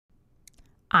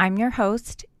I'm your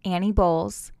host, Annie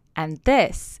Bowles, and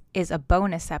this is a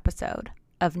bonus episode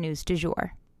of News du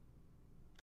Jour.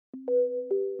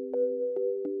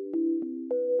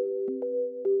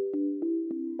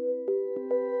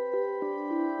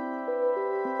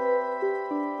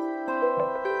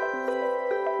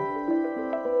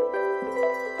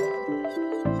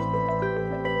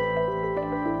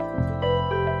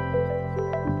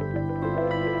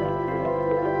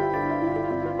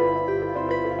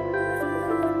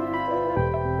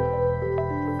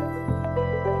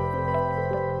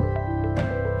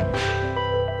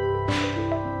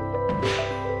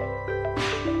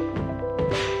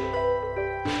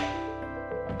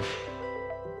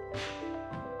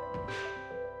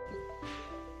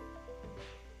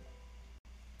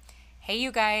 Hey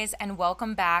you guys, and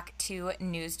welcome back to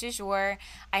News du Jour.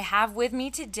 I have with me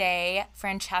today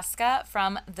Francesca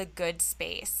from The Good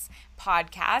Space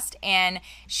podcast, and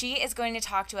she is going to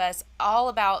talk to us all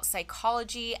about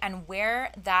psychology and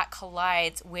where that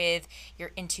collides with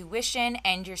your intuition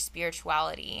and your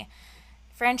spirituality.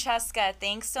 Francesca,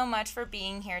 thanks so much for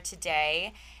being here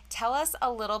today. Tell us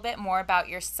a little bit more about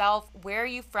yourself. Where are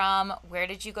you from? Where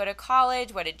did you go to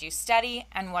college? What did you study?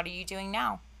 And what are you doing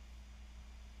now?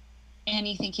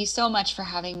 Annie, thank you so much for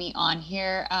having me on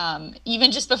here.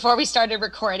 Even just before we started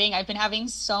recording, I've been having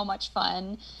so much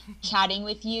fun chatting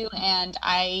with you, and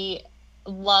I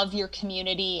love your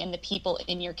community and the people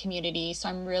in your community. So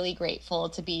I'm really grateful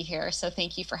to be here. So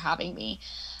thank you for having me.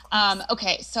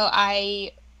 Okay, so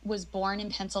I was born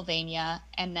in Pennsylvania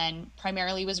and then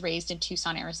primarily was raised in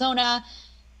Tucson, Arizona.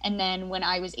 And then when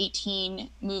I was 18,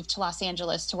 moved to Los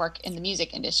Angeles to work in the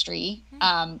music industry,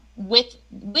 with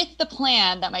the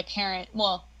plan that my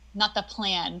not the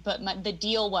plan, but the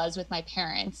deal was with my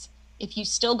parents, if you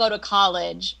still go to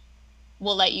college,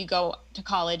 we'll let you go to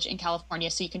college in California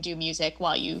so you can do music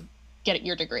while you get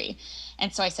your degree.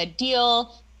 And so I said,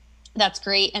 deal, that's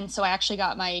great. And so I actually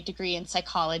got my degree in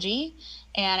psychology,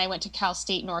 and I went to Cal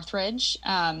State Northridge.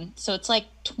 So it's like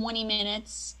 20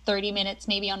 minutes, 30 minutes,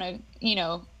 maybe on a,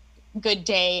 good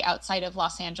day outside of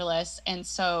Los Angeles. And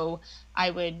so I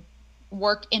would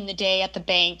work in the day at the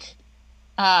bank,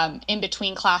 in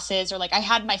between classes, or like I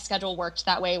had my schedule worked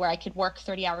that way where I could work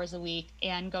 30 hours a week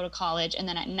and go to college. And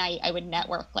then at night I would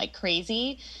network like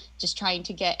crazy, just trying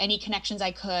to get any connections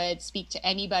I could, speak to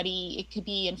anybody. It could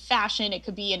be in fashion, it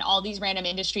could be in all these random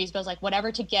industries, but it was like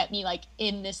whatever to get me like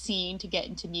in the scene to get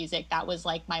into music. That was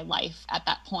like my life at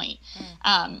that point.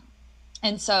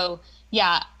 And so,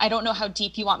 yeah, I don't know how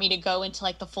deep you want me to go into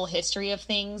like the full history of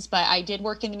things, but I did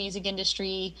work in the music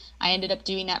industry. I ended up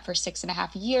doing that for 6.5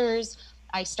 years.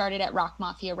 I started at Rock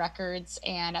Mafia Records,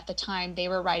 and at the time they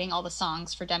were writing all the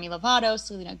songs for Demi Lovato,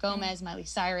 Selena Gomez, Miley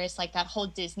Cyrus, like that whole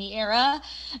Disney era.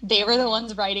 They were the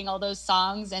ones writing all those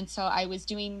songs. And so I was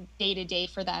doing day-to-day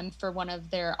for them for one of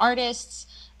their artists.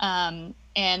 And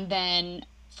then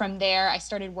from there, I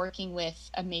started working with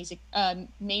a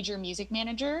major music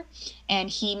manager, and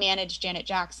he managed Janet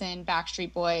Jackson,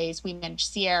 Backstreet Boys. We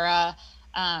managed Sierra,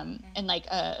 and like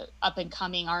a up and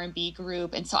coming R&B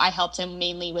group. And so I helped him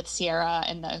mainly with Sierra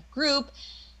and the group.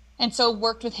 And so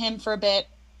worked with him for a bit.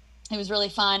 It was really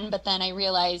fun. But then I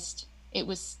realized it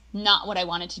was not what I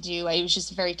wanted to do. It was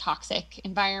just a very toxic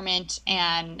environment.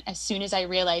 And as soon as I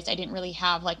realized I didn't really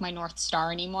have like my North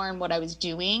Star anymore in what I was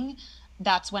doing,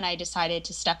 that's when I decided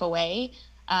to step away.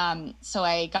 So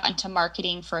I got into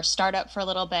marketing for a startup for a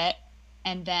little bit,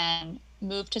 and then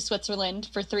moved to Switzerland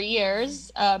for 3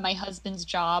 years. My husband's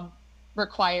job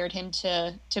required him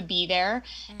to be there.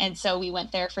 And so we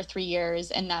went there for 3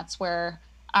 years, and that's where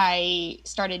I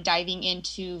started diving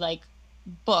into like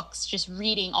books, just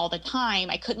reading all the time.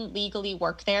 I couldn't legally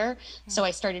work there. So I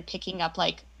started picking up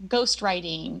like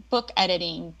ghostwriting, book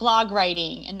editing, blog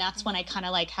writing. And that's when I kind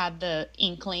of like had the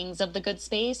inklings of the Good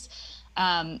Space.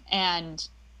 And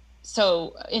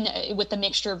so with the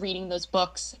mixture of reading those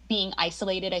books, being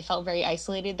isolated, I felt very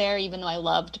isolated there, even though I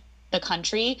loved the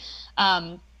country.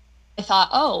 I thought,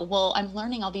 oh, well, I'm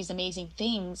learning all these amazing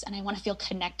things, and I want to feel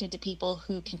connected to people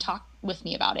who can talk with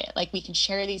me about it. Like we can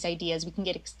share these ideas, we can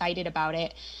get excited about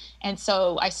it. And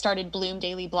so I started Bloom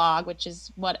Daily Blog, which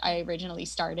is what I originally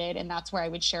started. And that's where I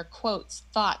would share quotes,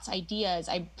 thoughts, ideas.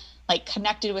 I like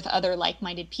connected with other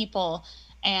like-minded people.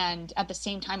 And at the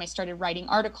same time, I started writing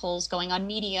articles, going on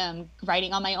Medium,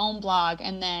 writing on my own blog.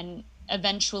 And then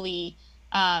eventually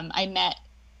I met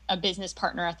a business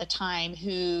partner at the time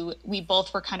who we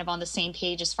both were kind of on the same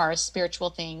page as far as spiritual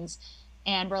things.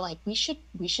 And we're like, we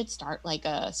should start like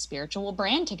a spiritual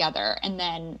brand together. And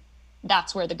then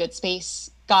that's where the Good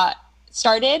Space got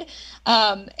started.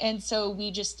 And so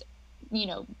we just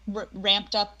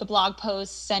ramped up the blog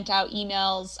posts, sent out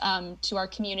emails to our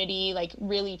community, like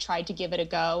really tried to give it a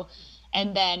go.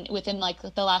 And then within like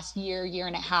the last year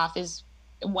and a half is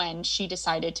when she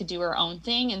decided to do her own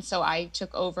thing. And so I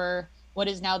took over what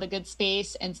is now the Good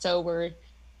Space. And so we're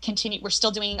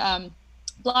still doing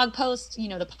blog posts,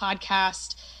 the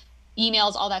podcast,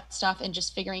 emails, all that stuff, and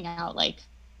just figuring out like,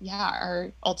 yeah,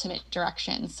 our ultimate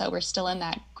direction. So we're still in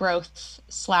that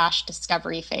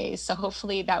growth/discovery phase. So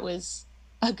hopefully that was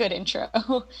a good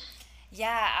intro.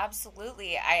 Yeah,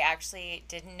 absolutely. I actually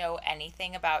didn't know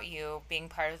anything about you being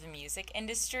part of the music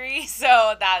industry,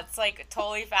 so that's like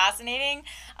totally fascinating.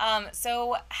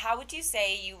 So how would you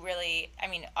say you really, I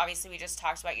mean, obviously we just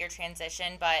talked about your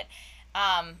transition, but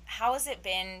how has it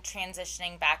been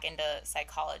transitioning back into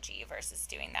psychology versus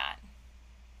doing that?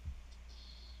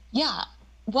 Yeah.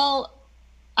 Well,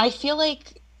 I feel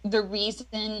like the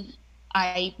reason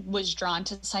I was drawn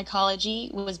to psychology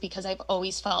was because I've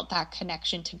always felt that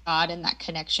connection to God and that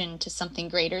connection to something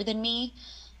greater than me.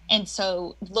 And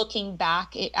so looking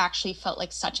back, it actually felt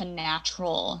like such a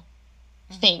natural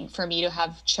Mm-hmm. thing for me to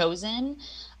have chosen.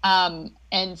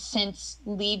 And since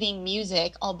leaving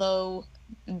music, although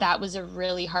that was a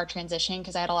really hard transition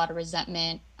because I had a lot of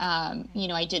resentment,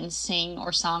 I didn't sing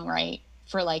or songwrite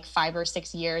for like 5 or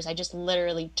 6 years. I just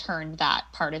literally turned that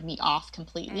part of me off Mm-hmm.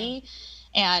 completely.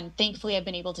 And thankfully, I've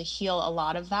been able to heal a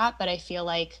lot of that. But I feel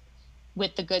like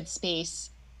with the Good Space,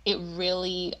 it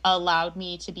really allowed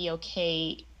me to be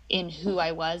okay in who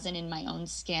I was and in my own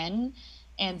skin.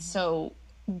 And Mm-hmm. so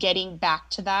getting back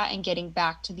to that and getting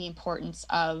back to the importance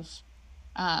of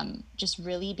just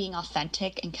really being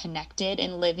authentic and connected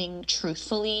and living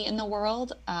truthfully in the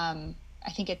world. I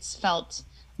think it's felt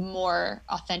more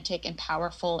authentic and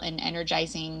powerful and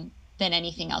energizing than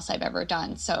anything else I've ever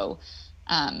done. So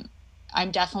um,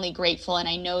 I'm definitely grateful. And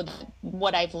I know that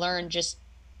what I've learned just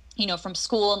from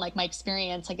school and like my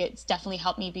experience, like it's definitely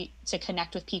helped me to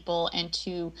connect with people and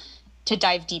to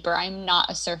dive deeper. I'm not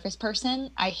a surface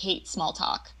person. I hate small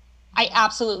talk. I Mm-hmm.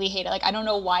 absolutely hate it. Like I don't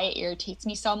know why it irritates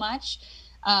me so much.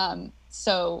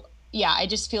 So yeah, I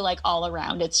just feel like all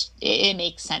around it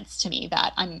makes sense to me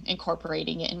that I'm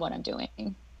incorporating it in what I'm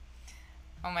doing.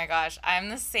 Oh my gosh, I'm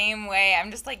the same way.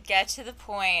 I'm just like get to the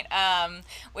point,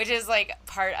 which is like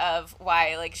part of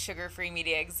why like sugar-free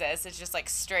media exists. It's just like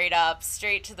straight up,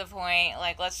 straight to the point.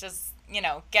 Like let's just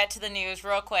get to the news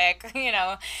real quick.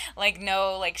 Like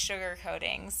no like sugar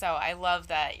coating. So I love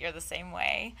that you're the same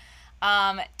way.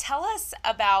 Tell us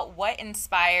about what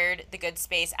inspired the Good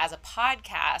Space as a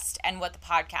podcast and what the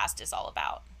podcast is all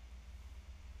about.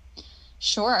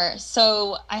 Sure.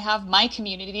 So I have my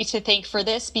community to thank for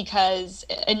this because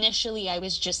initially I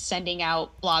was just sending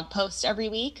out blog posts every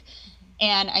week.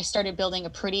 And I started building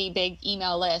a pretty big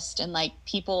email list, and like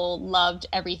people loved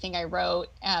everything I wrote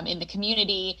in the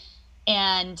community.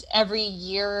 And every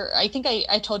year, I think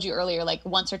I told you earlier, like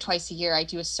once or twice a year, I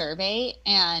do a survey.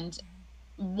 And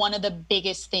one of the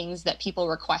biggest things that people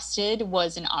requested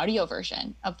was an audio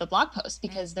version of the blog post Mm,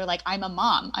 because they're like, I'm a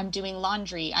mom, I'm doing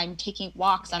laundry, I'm taking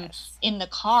walks, I'm yes. in the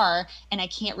car, and I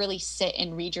can't really sit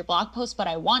and read your blog post, but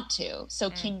I want to. So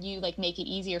Mm, can you like make it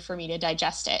easier for me to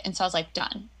digest it? And so I was like,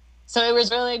 done. So it was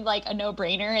really like a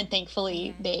no-brainer, and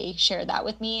thankfully mm-hmm. they shared that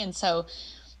with me. And so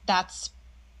that's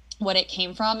what it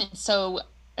came from. And so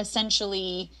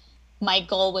essentially, my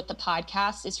goal with the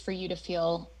podcast is for you to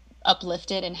feel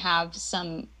uplifted and have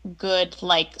some good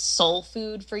like soul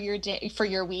food for your day, for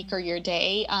your week or your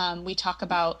day. We talk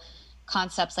about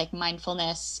concepts like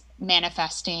mindfulness,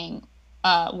 manifesting,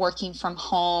 working from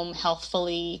home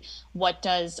healthfully. What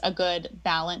does a good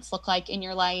balance look like in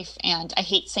your life? And I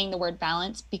hate saying the word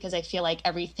balance because I feel like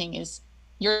everything is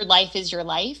your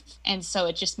life, and so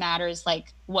it just matters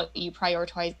like what you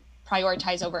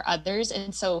prioritize over others.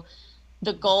 And so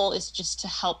the goal is just to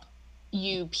help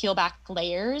you peel back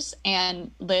layers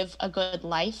and live a good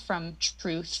life from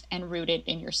truth and rooted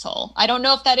in your soul. I don't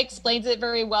know if that explains it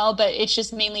very well, but it's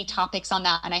just mainly topics on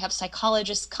that. And I have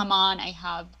psychologists come on, I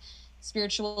have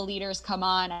spiritual leaders come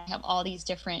on, I have all these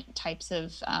different types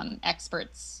of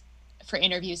experts for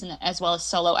interviews and as well as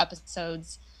solo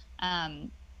episodes.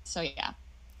 Um, so yeah.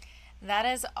 That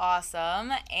is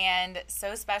awesome and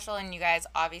so special, and you guys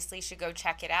obviously should go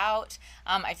check it out.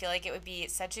 I feel like it would be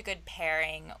such a good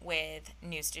pairing with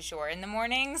News du Jour in the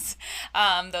mornings.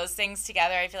 Those things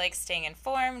together, I feel like staying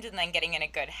informed and then getting in a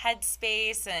good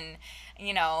headspace and,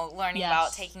 learning about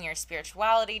Yes. taking your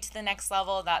spirituality to the next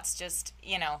level. That's just,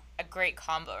 a great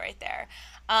combo right there.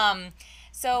 Um,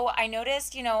 so I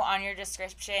noticed, on your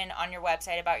description on your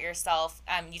website about yourself,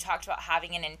 you talked about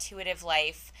having an intuitive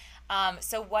life.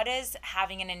 So what does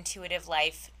having an intuitive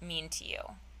life mean to you?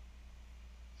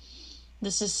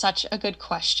 This is such a good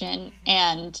question.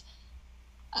 And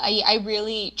I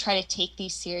really try to take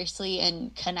these seriously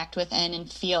and connect within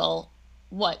and feel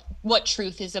what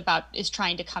truth is about is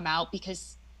trying to come out,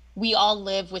 because we all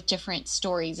live with different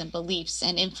stories and beliefs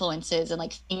and influences and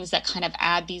like things that kind of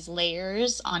add these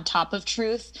layers on top of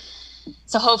truth.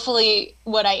 So hopefully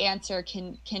what I answer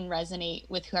can resonate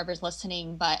with whoever's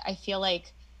listening. But I feel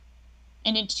like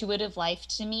an intuitive life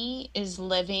to me is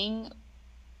living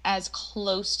as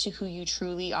close to who you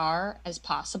truly are as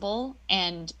possible,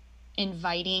 and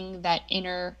inviting that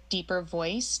inner deeper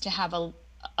voice to have a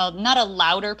not a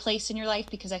louder place in your life,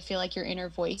 because I feel like your inner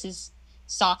voice is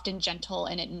soft and gentle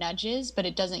and it nudges but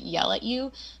it doesn't yell at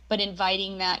you, but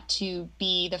inviting that to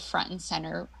be the front and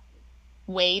center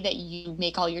way that you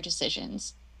make all your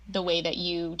decisions, the way that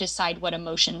you decide what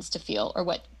emotions to feel or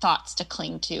what thoughts to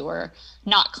cling to or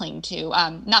not cling to.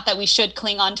 Not that we should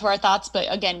cling on to our thoughts, but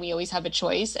again, we always have a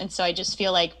choice. And so I just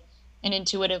feel like an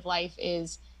intuitive life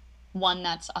is one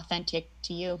that's authentic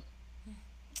to you.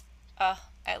 Oh,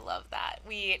 I love that.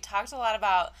 We talked a lot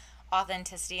about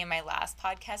authenticity in my last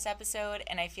podcast episode,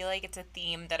 and I feel like it's a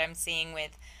theme that I'm seeing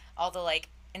with all the like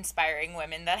inspiring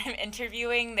women that I'm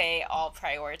interviewing. They all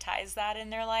prioritize that in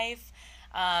their life.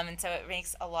 And so it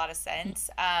makes a lot of sense.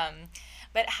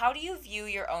 But how do you view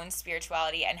your own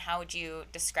spirituality, and how would you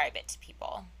describe it to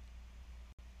people?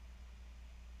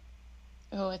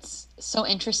 Oh, it's so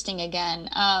interesting again.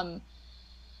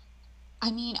 I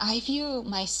mean, I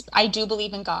do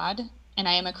believe in God and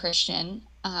I am a Christian.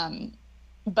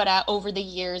 But over the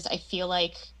years, I feel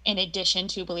like in addition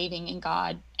to believing in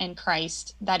God and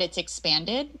Christ, that it's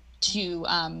expanded to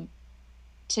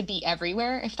be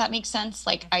everywhere, if that makes sense.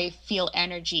 Like I feel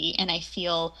energy and I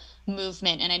feel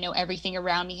movement, and I know everything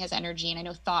around me has energy, and I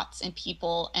know thoughts and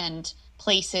people and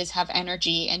places have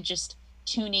energy, and just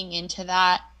tuning into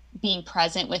that, being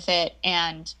present with it,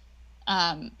 and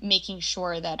making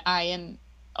sure that I am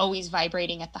always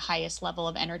vibrating at the highest level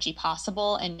of energy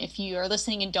possible. And if you are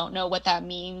listening and don't know what that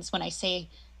means, when I say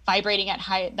vibrating at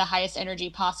the highest energy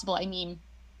possible, I mean,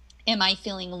 am I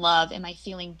feeling love? Am I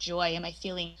feeling joy? Am I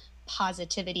feeling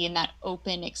positivity in that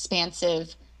open,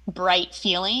 expansive, bright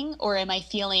feeling? Or am I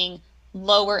feeling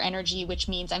lower energy, which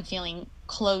means I'm feeling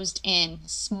closed in,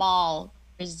 small,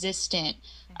 resistant,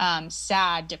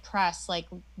 sad, depressed? Like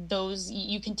those,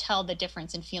 you can tell the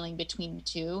difference in feeling between the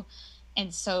two.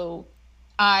 And so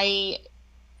I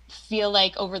feel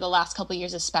like over the last couple of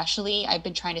years especially, I've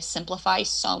been trying to simplify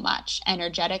so much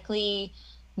energetically,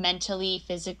 mentally,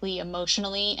 physically,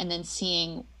 emotionally, and then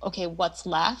seeing, okay, what's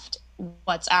left,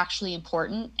 what's actually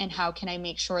important, and how can I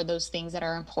make sure those things that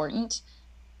are important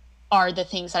are the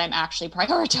things that I'm actually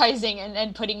prioritizing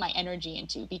and putting my energy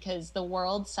into, because the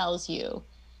world sells you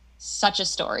such a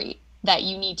story that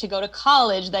you need to go to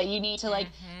college, that you need to like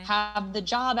have the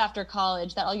job after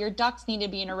college, that all your ducks need to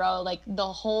be in a row, like the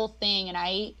whole thing. And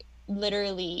I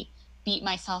literally beat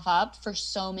myself up for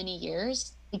so many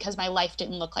years because my life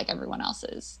didn't look like everyone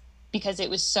else's, because it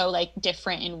was so like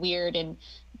different and weird and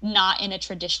not in a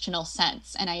traditional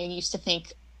sense. And I used to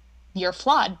think, you're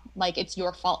flawed, like it's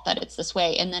your fault that it's this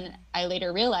way. And then I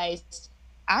later realized,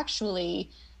 actually,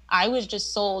 I was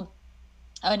just sold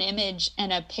an image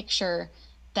and a picture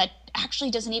that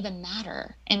actually doesn't even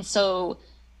matter. And so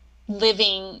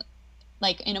living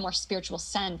like in a more spiritual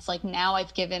sense, like now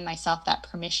I've given myself that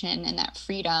permission and that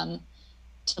freedom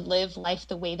to live life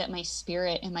the way that my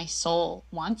spirit and my soul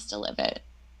wants to live it.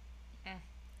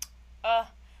 Uh,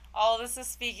 all of this is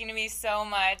speaking to me so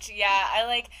much. Yeah,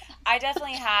 I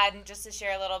definitely had, just to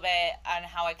share a little bit on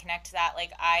how I connect to that,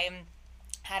 like I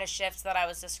had a shift that I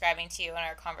was describing to you in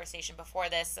our conversation before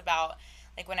this about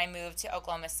like when I moved to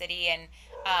Oklahoma City, and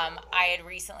I had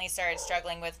recently started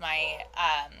struggling with my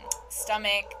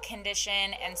stomach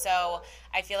condition, and so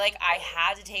I feel like I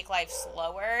had to take life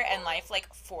slower, and life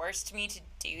like forced me to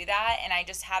do that, and I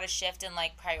just had a shift in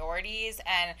like priorities,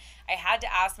 and I had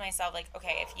to ask myself like,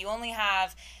 okay, if you only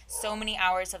have so many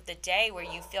hours of the day where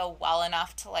you feel well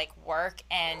enough to like work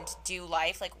and do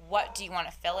life, like what do you want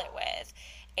to fill it with?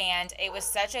 And it was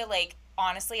such a like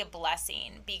honestly a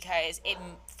blessing, because it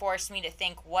forced me to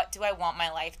think, what do I want my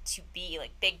life to be,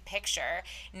 like big picture,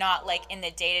 not like in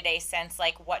the day-to-day sense,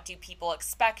 like what do people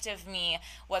expect of me,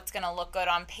 what's going to look good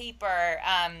on paper.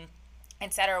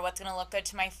 etc., what's going to look good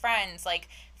to my friends, like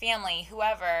family,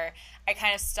 whoever. I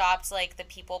kind of stopped like the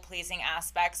people pleasing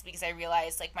aspects because I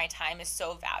realized like my time is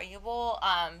so valuable,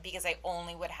 because I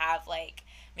only would have like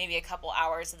maybe a couple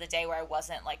hours of the day where I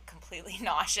wasn't like completely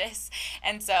nauseous.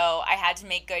 And so I had to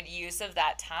make good use of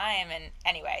that time. And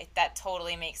anyway, that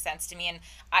totally makes sense to me. And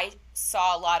I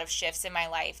saw a lot of shifts in my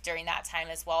life during that time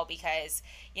as well because,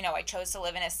 I chose to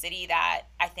live in a city that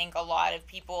I think a lot of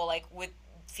people like would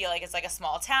feel like it's like a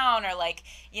small town, or like,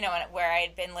 where I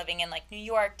had been living in like New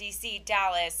York, DC,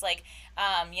 Dallas, like,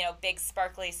 big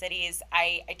sparkly cities.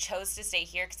 I chose to stay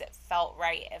here because it felt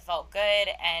right, it felt good.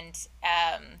 And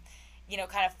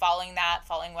kind of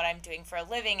following what I'm doing for a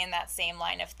living in that same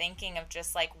line of thinking of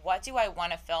just like, what do I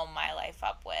want to fill my life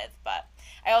up with? But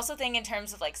I also think in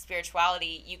terms of like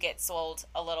spirituality, you get sold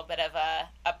a little bit of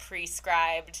a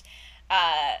prescribed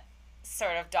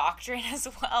sort of doctrine as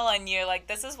well, and you're like,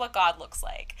 this is what God looks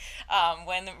like,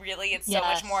 when really it's so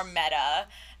much more Yes. meta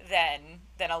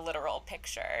than a literal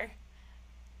picture.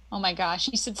 Oh my gosh,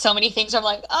 you said so many things. I'm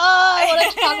like, I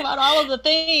want to talk about all of the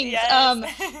things.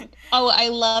 Yes. Oh, I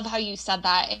love how you said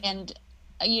that. And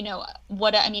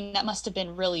what I mean, that must have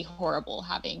been really horrible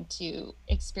having to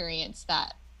experience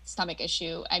that stomach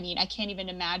issue. I mean, I can't even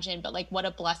imagine, but like what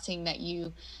a blessing that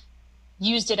you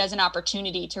used it as an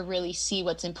opportunity to really see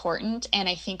what's important. And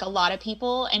I think a lot of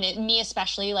people, and me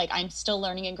especially, like I'm still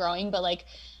learning and growing, but like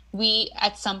we,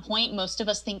 at some point, most of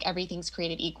us think everything's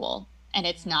created equal. And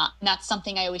it's not. And that's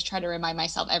something I always try to remind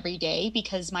myself every day,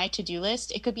 because my to-do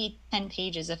list, it could be 10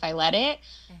 pages if I let it.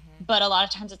 Mm-hmm. But a lot of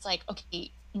times it's like,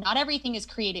 okay, not everything is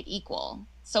created equal.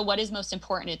 So what is most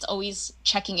important? It's always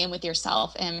checking in with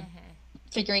yourself and Mm-hmm.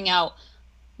 figuring out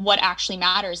what actually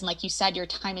matters. And like you said, your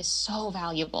time is so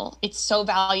valuable. It's so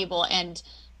valuable. And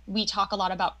we talk a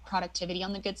lot about productivity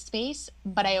on the good space,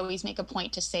 but I always make a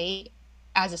point to say,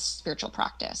 as a spiritual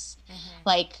practice, Mm-hmm.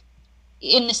 like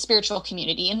in the spiritual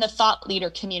community, in the thought leader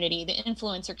community, the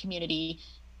influencer community,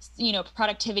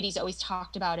 productivity is always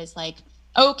talked about as like,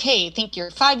 okay, think your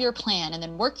 5-year plan and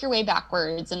then work your way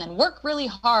backwards and then work really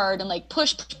hard and like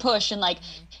push, push, push and like,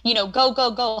 Mm-hmm. go, go,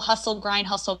 go, hustle, grind,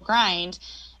 hustle, grind.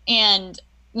 And,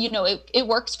 it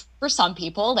works for some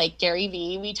people, like Gary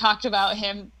Vee. We talked about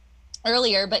him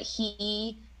earlier, but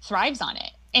he thrives on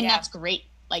it. And Yeah, that's great.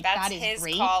 Like, that's that is his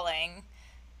great. calling.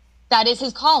 That is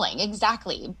his calling,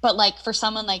 exactly. But like for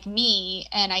someone like me,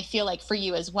 and I feel like for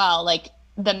you as well, like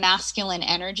the masculine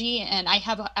energy, and I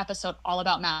have an episode all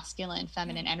about masculine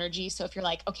feminine energy. So if you're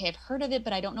like, okay, I've heard of it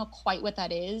but I don't know quite what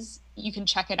that is, you can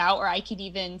check it out, or I could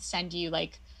even send you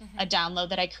like a Mm-hmm. download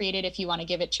that I created if you want to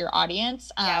give it to your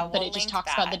audience. Yeah, But we'll it just link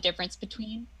talks about the that. difference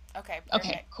between. Okay, Okay,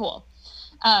 perfect. cool.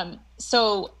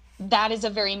 So that is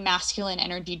a very masculine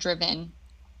energy driven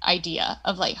idea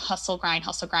of like hustle, grind,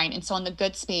 hustle, grind. And so in the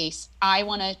good space, I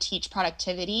want to teach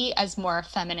productivity as more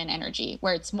feminine energy,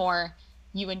 where it's more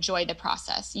you enjoy the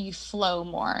process, you flow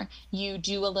more, you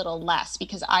do a little less,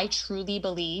 because I truly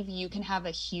believe you can have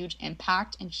a huge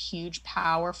impact and huge,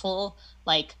 powerful,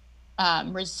 like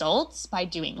results by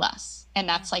doing less. And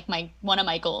that's like my one of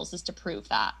my goals is to prove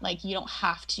that like you don't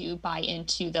have to buy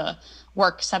into the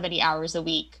work 70 hours a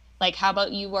week. Like how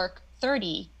about you work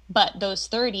 30, but those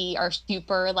 30 are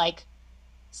super like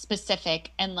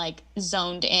specific and like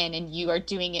zoned in, and you are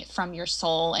doing it from your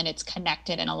soul and it's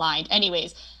connected and aligned.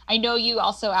 Anyways, I know you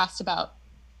also asked about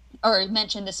or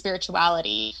mentioned the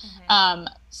spirituality.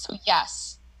 Mm-hmm. So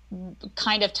yes,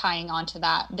 kind of tying on to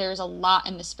that, there's a lot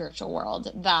in the spiritual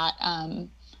world that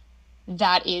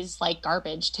is like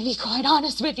garbage, to be quite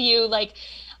honest with you. Like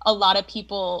a lot of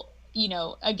people,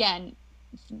 again,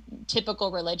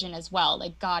 typical religion as well,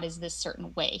 like God is this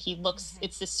certain way, he looks, Mm-hmm.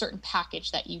 it's this certain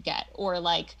package that you get, or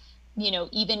like,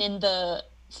 even in the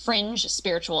fringe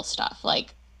spiritual stuff,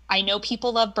 like I know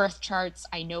people love birth charts,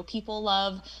 I know people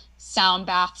love sound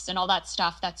baths and all that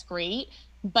stuff, that's great,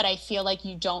 but I feel like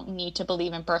you don't need to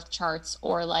believe in birth charts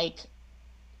or like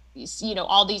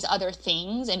all these other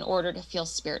things in order to feel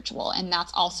spiritual. And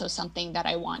that's also Mm-hmm. something that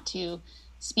I want to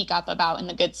speak up about in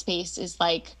the good space, is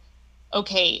like,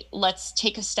 okay, let's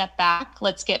take a step back,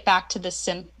 let's get back to the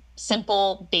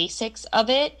simple basics of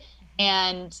it,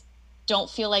 and don't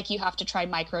feel like you have to try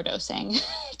microdosing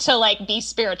to like be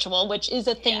spiritual, which is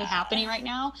a thing Yeah. happening right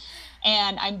now.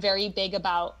 And I'm very big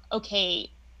about,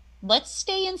 okay, let's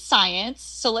stay in science.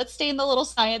 So let's stay in the little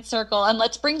science circle and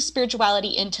let's bring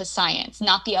spirituality into science,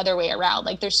 not the other way around.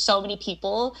 Like there's so many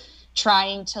people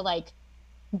trying to like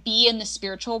be in the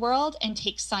spiritual world and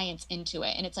take science into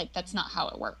it. And it's like, that's not how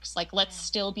it works. Like, let's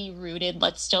still be rooted.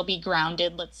 Let's still be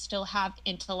grounded. Let's still have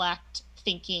intellect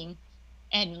thinking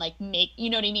and like make, you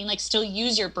know what I mean? Like, still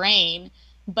use your brain,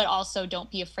 but also don't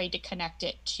be afraid to connect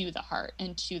it to the heart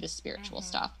and to the spiritual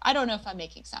stuff. I don't know if I'm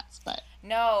making sense, but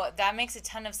No, that makes a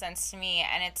ton of sense to me.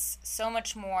 And it's so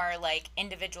much more like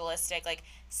individualistic. Like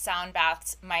sound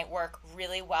baths might work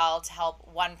really well to help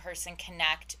one person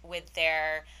connect with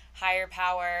their higher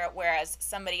power, whereas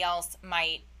somebody else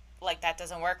might like that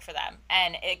doesn't work for them.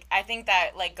 And I think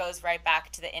that like goes right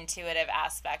back to the intuitive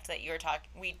aspect that you were talking,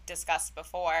 we discussed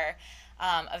before,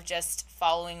 of just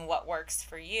following what works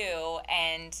for you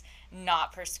and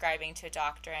not prescribing to a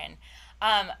doctrine.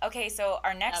 Okay, so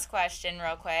our next yep. question,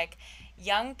 real quick.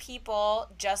 Young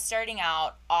people just starting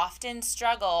out often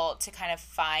struggle to kind of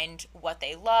find what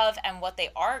they love and what they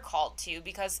are called to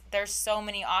because there's so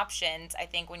many options, I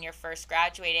think, when you're first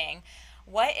graduating.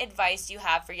 What advice do you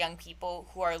have for young people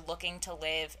who are looking to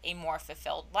live a more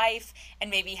fulfilled life and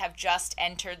maybe have just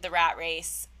entered the rat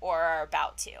race or are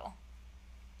about to?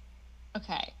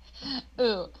 Okay.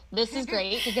 Ooh, this is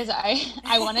great because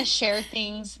I want to share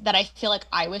things that I feel like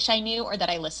I wish I knew or that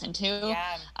I listened to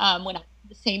Yeah. when I'm in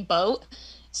the same boat.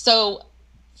 So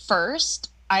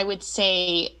first, I would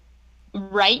say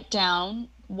write down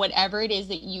whatever it is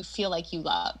that you feel like you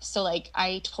love. So like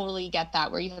I totally get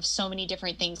that where you have so many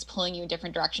different things pulling you in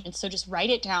different directions. So just write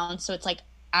it down so it's like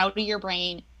out of your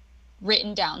brain,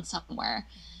 written down somewhere.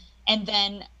 And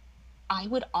then I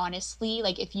would honestly,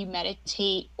 like, if you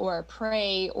meditate or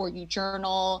pray or you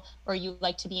journal or you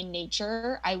like to be in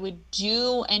nature, I would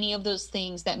do any of those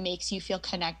things that makes you feel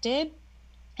connected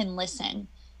and listen.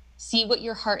 See what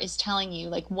your heart is telling you,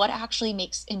 like what actually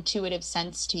makes intuitive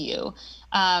sense to you.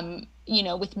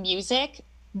 With music,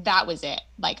 that was it.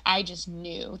 Like I just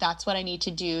knew that's what I need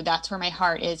to do. That's where my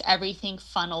heart is. Everything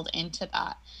funneled into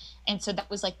that. And so that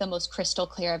was like the most crystal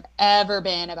clear I've ever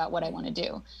been about what I want to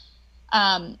do.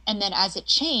 And then as it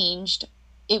changed,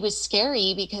 it was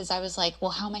scary because I was like,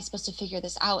 well, how am I supposed to figure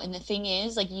this out? And the thing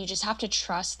is, like, you just have to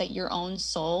trust that your own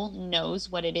soul knows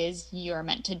what it is you're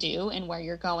meant to do and where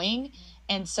you're going.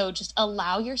 And so just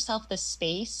allow yourself the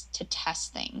space to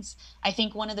test things. I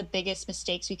think one of the biggest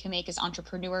mistakes we can make as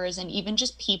entrepreneurs and even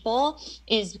just people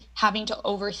is having to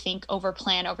overthink,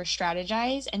 overplan, over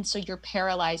strategize. And so you're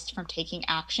paralyzed from taking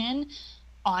action.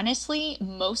 Honestly,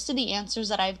 most of the answers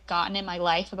that I've gotten in my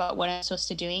life about what I'm supposed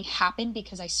to doing happened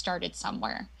because I started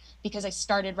somewhere, because I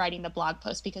started writing the blog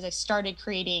post, because I started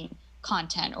creating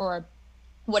content or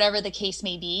whatever the case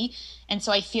may be. And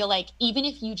so I feel like even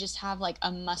if you just have like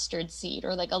a mustard seed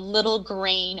or like a little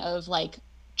grain of like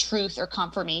truth or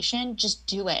confirmation, just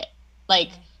do it. Like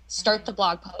start the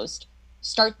blog post,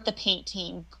 start the paint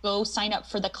team, go sign up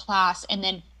for the class. And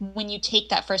then when you take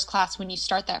that first class, when you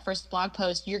start that first blog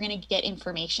post, you're going to get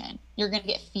information. You're going to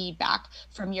get feedback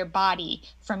from your body,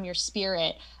 from your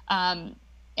spirit, and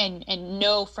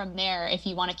know from there if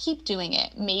you want to keep doing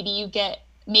it. Maybe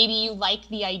you like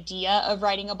the idea of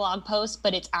writing a blog post,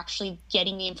 but it's actually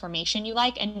getting the information you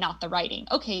like and not the writing.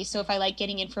 Okay, so if I like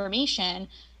getting information,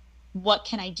 what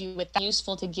can I do with that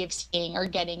useful to give seeing or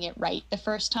getting it right the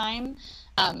first time?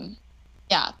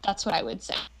 Yeah, that's what I would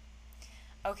say.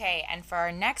 Okay, and for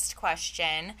our next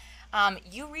question,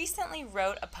 you recently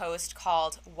wrote a post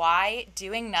called Why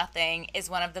Doing Nothing is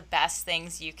One of the Best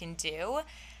Things You Can Do.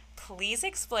 Please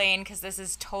explain because this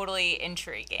is totally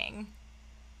intriguing.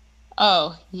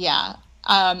 Oh, yeah.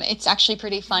 It's actually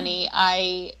pretty funny.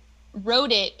 I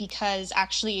wrote it because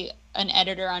actually an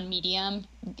editor on Medium,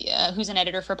 who's an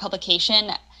editor for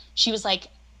publication, she was like,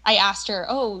 I asked her,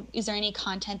 "Oh, is there any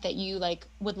content that you like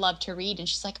would love to read?" And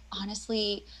she's like,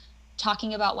 "Honestly,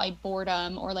 talking about why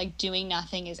boredom or like doing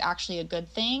nothing is actually a good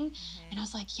thing." And I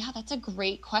was like, yeah, that's a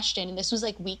great question. And this was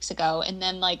like weeks ago. And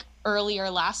then like earlier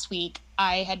last week,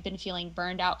 I had been feeling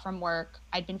burned out from work.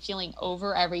 I'd been feeling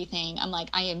over everything. I'm like,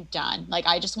 I am done. Like,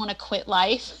 I just want to quit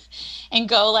life and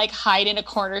go like hide in a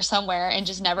corner somewhere and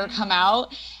just never come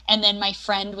out. And then my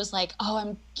friend was like, oh,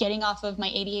 I'm getting off of my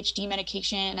ADHD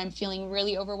medication and I'm feeling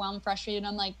really overwhelmed, frustrated. And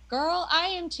I'm like, girl, I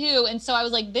am too. And so I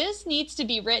was like, this needs to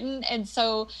be written. And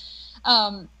so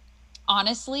um,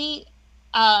 honestly,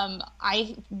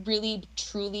 I really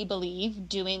truly believe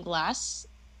doing less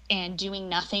and doing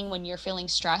nothing when you're feeling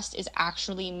stressed is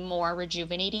actually more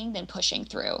rejuvenating than pushing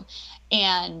through.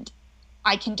 And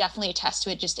I can definitely attest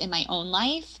to it just in my own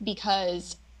life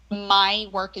because my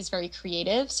work is very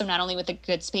creative. So not only with the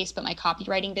Good Space, but my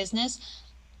copywriting business,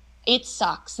 it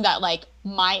sucks that like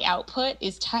my output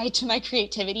is tied to my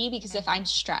creativity because if I'm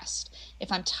stressed, if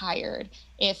I'm tired,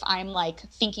 if I'm like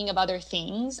thinking of other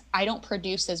things, I don't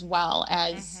produce as well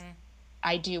as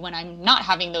I do when I'm not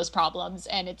having those problems.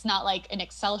 And it's not like an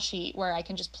Excel sheet where I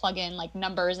can just plug in like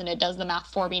numbers and it does the math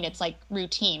for me and it's like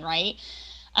routine, right?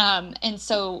 And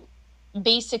so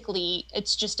basically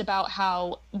it's just about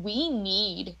how we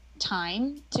need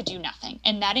time to do nothing.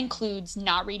 And that includes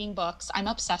not reading books. I'm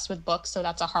obsessed with books, so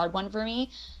that's a hard one for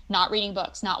me. Not reading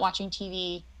books, not watching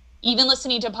TV, even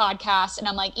listening to podcasts. And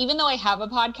I'm like, even though I have a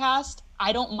podcast,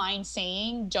 I don't mind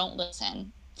saying don't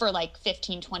listen for like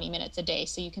 15, 20 minutes a day.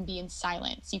 So you can be in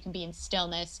silence, you can be in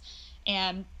stillness.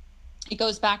 And it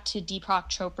goes back to Deepak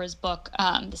Chopra's book,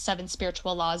 The Seven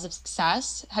Spiritual Laws of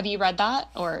Success. Have you read that?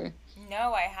 Or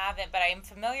No, I haven't, but I'm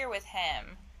familiar with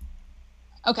him.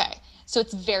 okay, so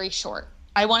it's very short.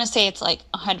 I want to say it's like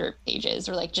 100 pages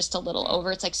or like just a little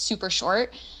over. It's like super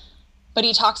short. But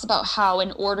he talks about how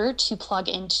in order to plug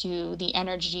into the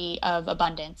energy of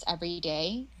abundance every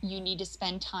day, you need to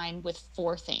spend time with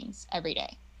four things every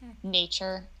day: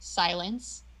 nature,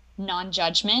 silence,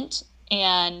 non-judgment,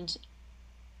 and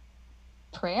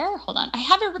prayer. Hold on. I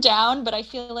have it down, but I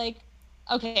feel like,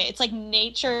 okay, it's like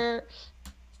nature,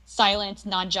 silence,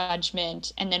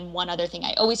 non-judgment, and then one other thing.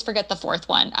 I always forget the fourth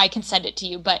one. I can send it to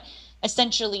you, but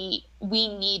essentially we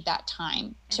need that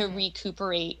time to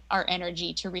recuperate our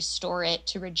energy, to restore it,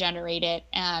 to regenerate it,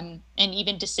 and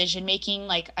even decision making.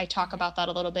 Like I talk about that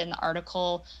a little bit in the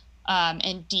article,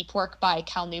 and Deep Work by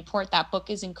Cal Newport. That book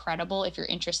is incredible if you're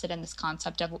interested in this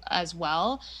concept as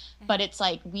well. But it's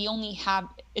like we only have,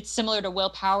 it's similar to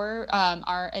willpower.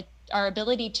 Our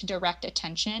ability to direct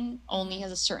attention only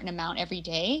has a certain amount every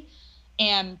day.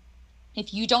 And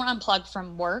if you don't unplug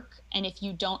from work, and if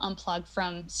you don't unplug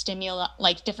from stimuli,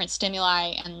 like different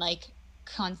stimuli and like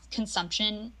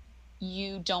consumption,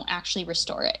 you don't actually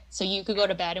restore it. So you could go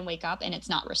to bed and wake up and it's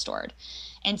not restored.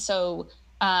 And so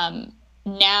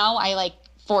now I like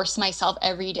force myself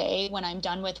every day when I'm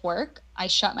done with work, I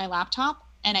shut my laptop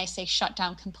and I say shut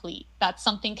down complete. That's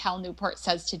something Cal Newport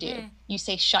says to do. You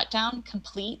say shut down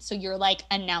complete. So you're like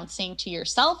announcing to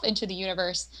yourself and to the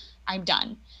universe, I'm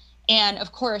done. And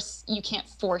of course, you can't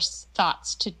force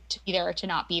thoughts to be there or to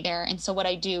not be there. And so what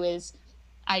I do is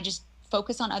I just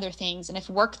focus on other things. And if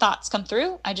work thoughts come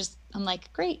through, I'm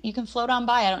like, great, you can float on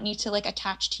by. I don't need to like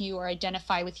attach to you or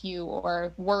identify with you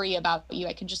or worry about you.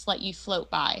 I can just let you float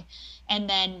by. And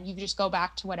then you just go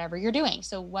back to whatever you're doing.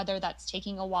 So whether that's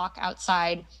taking a walk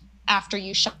outside after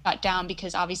you shut down,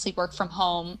 because obviously work from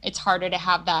home, it's harder to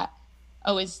have that.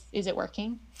 Oh, is it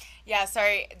working? Yeah,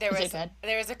 sorry. There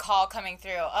was a call coming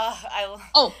through.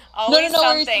 Oh, always no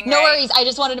something, worries. No right? worries. I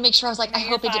just wanted to make sure. I was like, No, I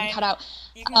hope you're it didn't fine. cut out.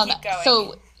 You can keep going.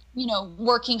 So,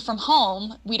 working from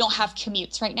home, we don't have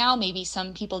commutes right now. Maybe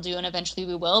some people do, and eventually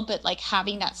we will. But like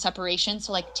having that separation,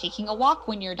 so like taking a walk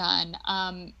when you're done,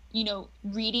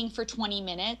 reading for 20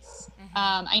 minutes.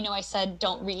 I know I said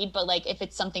don't read, but like if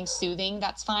it's something soothing,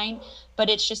 that's fine. But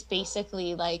it's just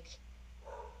basically like,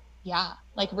 yeah,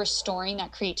 like restoring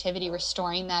that creativity,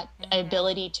 restoring that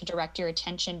ability to direct your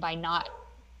attention by not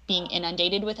being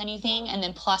inundated with anything. And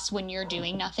then plus when you're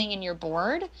doing nothing and you're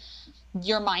bored,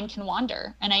 your mind can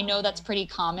wander. And I know that's pretty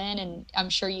common, and I'm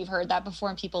sure you've heard that before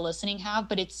and people listening have,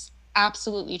 but it's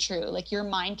absolutely true. Like your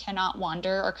mind cannot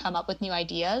wander or come up with new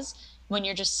ideas when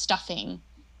you're just stuffing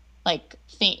like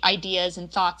ideas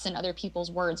and thoughts and other people's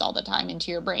words all the time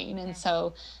into your brain. And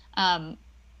so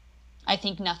I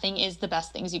think nothing is the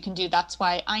best things you can do. That's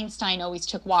why Einstein always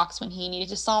took walks when he needed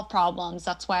to solve problems.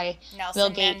 That's why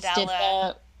Bill Gates did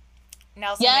the...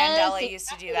 Nelson Mandela used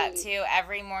to do that too.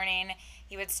 Every morning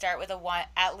he would start with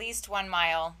at least 1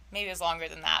 mile. Maybe it was longer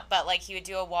than that, but like he would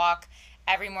do a walk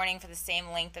every morning for the same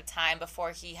length of time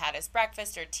before he had his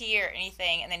breakfast or tea or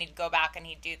anything, and then he'd go back and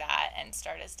he'd do that and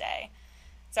start his day.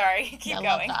 Sorry, keep going.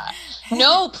 Love that.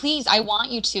 No, please, I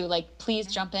want you to please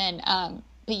jump in.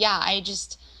 But yeah, I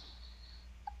just...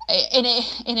 in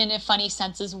a funny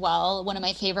sense as well, one of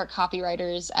my favorite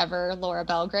copywriters ever, Laura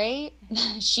Belgray,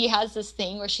 she has this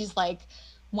thing where she's like,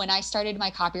 when I started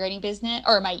my copywriting business,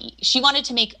 she wanted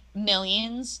to make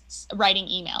millions writing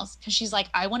emails, because she's like,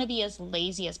 I want to be as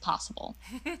lazy as possible,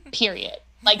 period.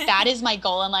 Like that is my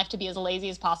goal in life, to be as lazy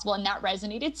as possible. And that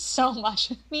resonated so much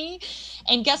with me.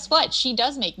 And guess what? She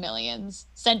does make millions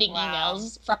sending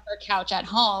emails from her couch at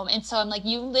home. And so I'm like,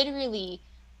 you literally...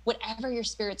 whatever your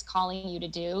spirit's calling you to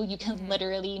do, you can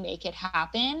literally make it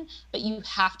happen, but you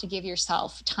have to give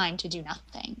yourself time to do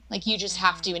nothing. Like you just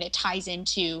have to, and it ties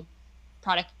into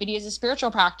productivity as a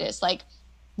spiritual practice, like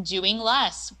doing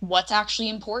less. What's actually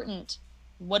important?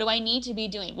 What do I need to be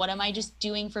doing? What am I just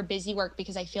doing for busy work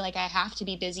because I feel like I have to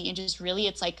be busy? And just really,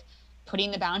 it's like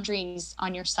putting the boundaries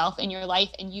on yourself and your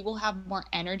life, and you will have more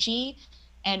energy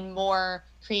and more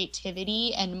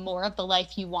creativity and more of the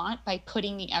life you want by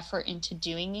putting the effort into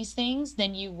doing these things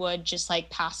than you would just like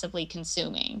passively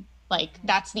consuming. Like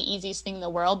that's the easiest thing in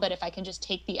the world. But if I can just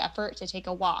take the effort to take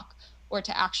a walk or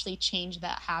to actually change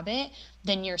that habit,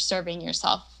 then you're serving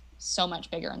yourself so much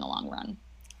bigger in the long run.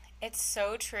 It's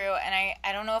so true. And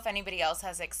I don't know if anybody else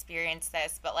has experienced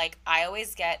this, but like I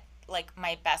always get like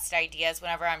my best ideas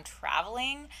whenever I'm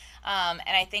traveling. And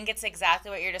I think it's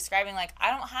exactly what you're describing. Like, I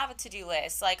don't have a to-do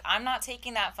list. Like, I'm not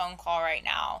taking that phone call right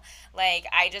now. Like,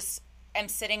 I just am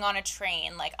sitting on a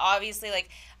train. Like, obviously, like,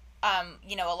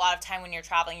 a lot of time when you're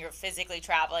traveling, you're physically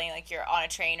traveling, like you're on a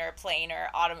train or a plane or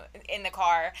in the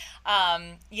car,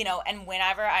 and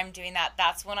whenever I'm doing that,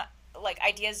 that's when like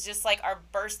ideas just like are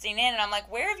bursting in, and I'm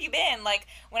like, where have you been? Like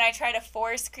when I try to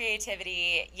force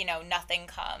creativity, nothing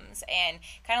comes. And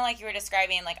kind of like you were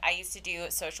describing, like I used to do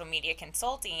social media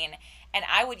consulting, and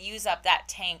I would use up that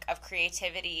tank of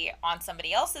creativity on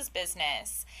somebody else's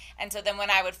business. And so then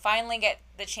when I would finally get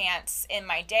the chance in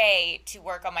my day to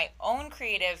work on my own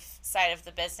creative side of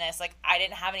the business, like I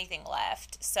didn't have anything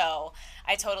left. So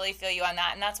I totally feel you on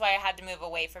that. And that's why I had to move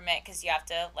away from it, because you have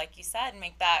to, like you said,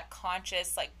 make that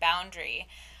conscious like boundary.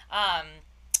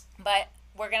 But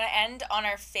we're going to end on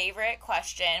our favorite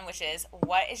question, which is,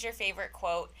 what is your favorite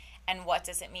quote and what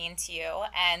does it mean to you?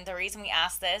 And the reason we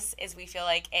ask this is we feel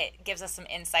like it gives us some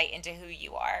insight into who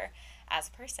you are as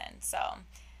a person. So,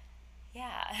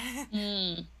 yeah.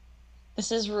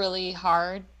 This is really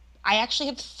hard. I actually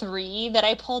have three that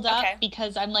I pulled up Okay.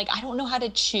 because I'm like, I don't know how to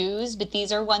choose, but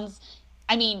these are ones.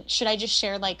 I mean, should I just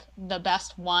share like the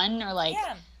best one or like,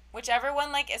 Yeah. Whichever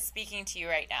one like is speaking to you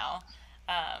right now.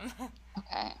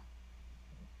 okay.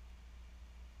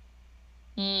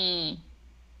 Hmm.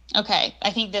 Okay,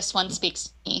 I think this one speaks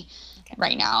to me Okay.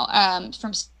 right now.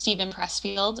 From Stephen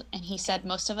Pressfield, and he Okay. said,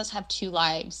 most of us have two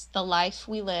lives: the life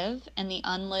we live and the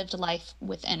unlived life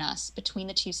within us. Between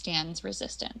the two stands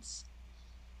resistance.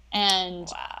 And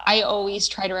I Wow. always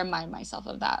try to remind myself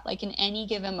of that. Like in any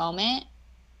given moment,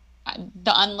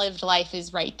 the unlived life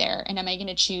is right there. And am I going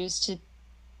to choose it,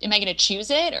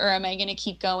 or am I going to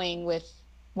keep going with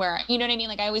you know what I mean?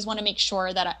 Like I always want to make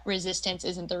sure that resistance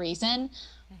isn't the reason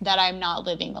that I'm not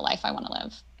living the life I want to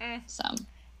live. Mm. So,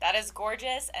 That is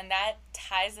gorgeous, and that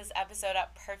ties this episode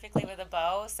up perfectly with a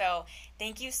bow. So,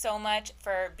 thank you so much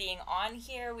for being on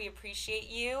here. We appreciate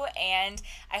you, and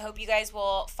I hope you guys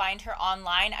will find her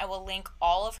online. I will link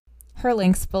all of her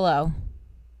links below.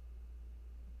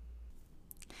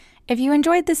 If you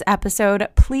enjoyed this episode,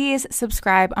 please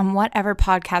subscribe on whatever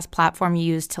podcast platform you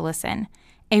use to listen.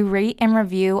 A rate and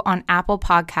review on Apple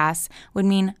Podcasts would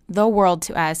mean the world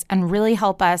to us and really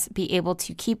help us be able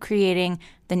to keep creating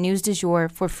the news du jour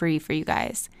for free for you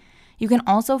guys. You can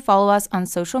also follow us on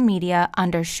social media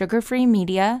under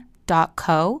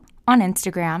sugarfreemedia.co on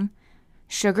Instagram,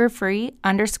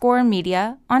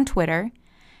 sugarfree_media on Twitter,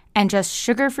 and just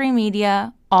Sugarfree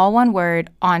Media, all one word,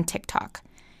 on TikTok.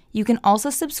 You can also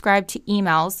subscribe to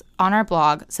emails on our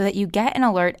blog so that you get an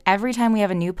alert every time we have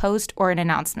a new post or an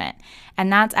announcement. And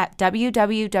that's at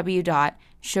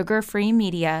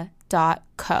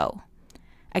www.sugarfreemedia.co.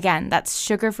 Again, that's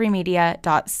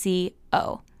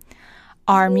sugarfreemedia.co.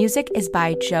 Our music is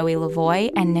by Joey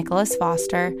Lavoie and Nicholas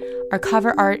Foster. Our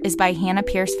cover art is by Hannah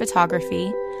Pierce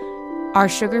Photography. Our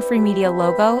Sugar Free Media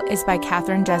logo is by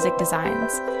Catherine Jezik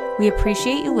Designs. We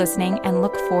appreciate you listening and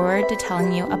look forward to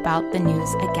telling you about the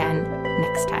news again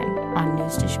next time on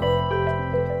News du Jour.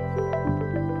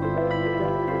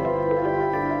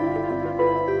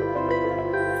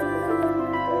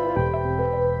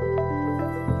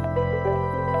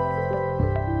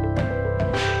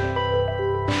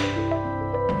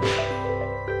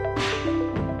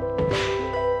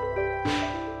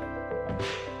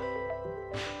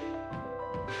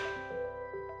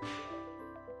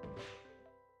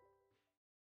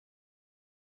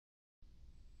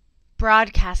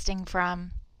 Broadcasting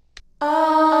from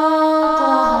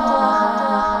Oklahoma.